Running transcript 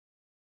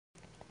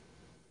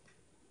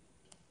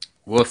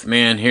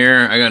Wolfman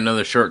here. I got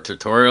another short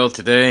tutorial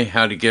today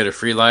how to get a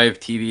free live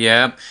TV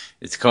app.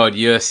 It's called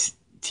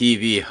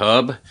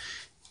ustvhub.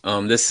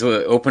 This is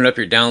what, open up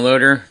your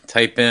downloader,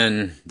 type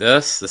in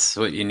this is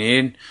what you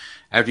need.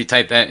 After you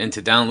type that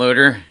into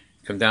downloader,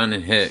 come down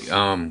and hit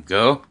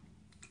go.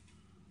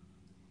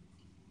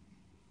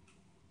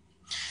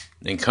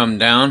 Then come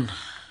down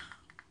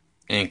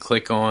and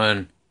click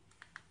on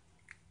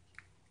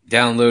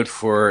download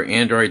for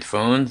Android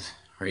phones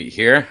right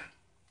here.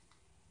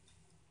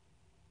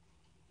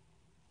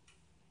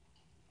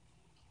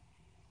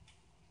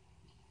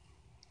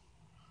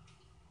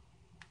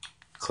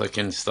 Click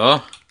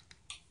install.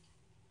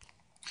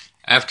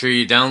 After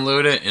you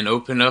download it and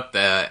open up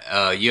the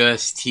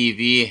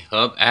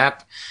ustvhub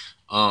app,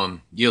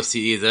 you'll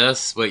see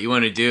this. What you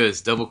want to do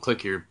is double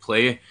click your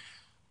play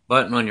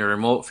button on your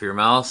remote for your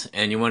mouse,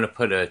 and you want to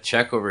put a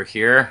check over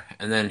here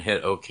and then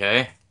hit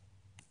OK.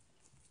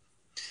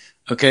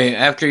 Okay,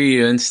 after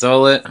you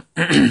install it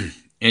and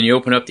you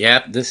open up the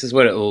app, this is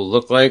what it will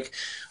look like.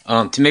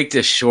 To make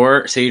this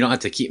short so you don't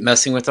have to keep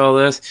messing with all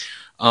this,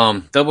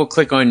 double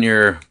click on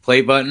your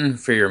play button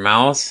for your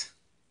mouse.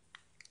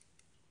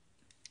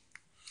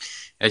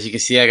 As you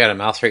can see, I got a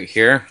mouse right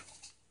here.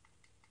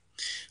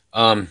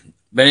 But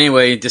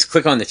anyway, just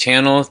click on the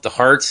channel, the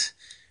hearts,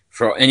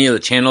 for any of the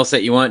channels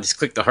that you want. Just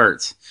click the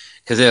hearts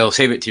because it'll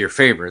save it to your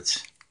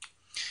favorites.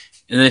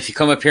 And then if you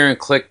come up here and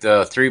click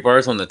the three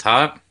bars on the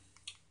top,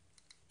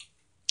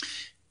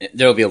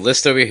 there'll be a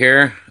list over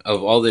here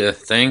of all the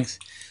things.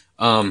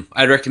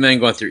 I'd recommend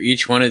going through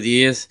each one of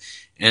these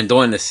and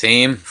doing the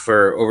same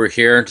for over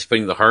here, just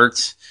putting the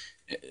hearts,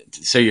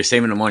 so you're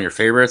saving them on your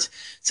favorites.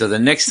 So the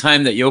next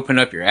time that you open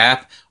up your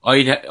app, all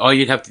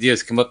you'd have to do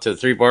is come up to the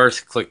three bars,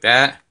 click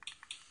that,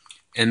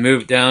 and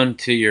move down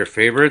to your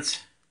favorites,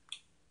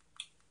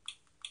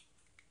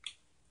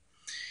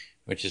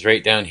 which is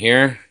right down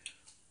here.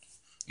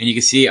 And you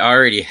can see I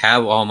already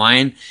have all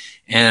mine.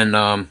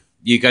 And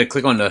you got to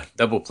click on the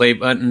double play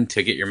button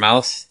to get your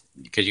mouse,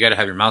 because you got to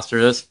have your mouse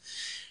through this.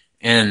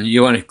 And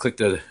you want to click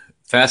the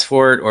fast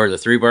forward or the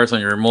three bars on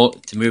your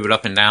remote to move it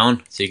up and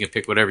down, so you can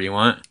pick whatever you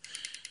want.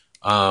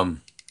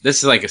 This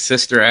is like a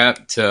sister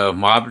app to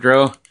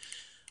Mobdro.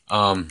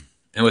 And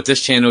with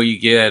this channel you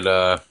get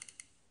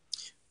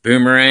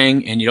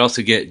Boomerrang, and you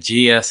also get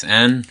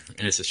GSN,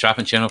 and it's a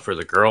shopping channel for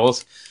the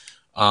girls.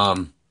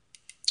 Anyway,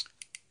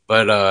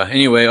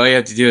 all you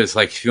have to do is,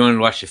 like, if you want to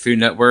watch the Food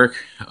Network,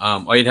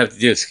 all you'd have to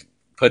do is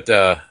put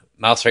the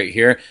mouse right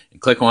here and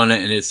click on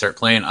it and it'd start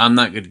playing. I'm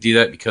not going to do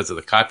that because of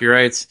the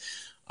copyrights.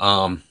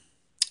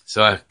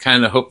 So I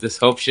kind of hope this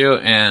helps you,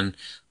 and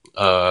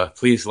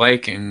please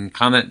like and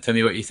comment and tell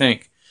me what you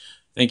think.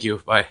 Thank you.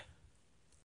 Bye.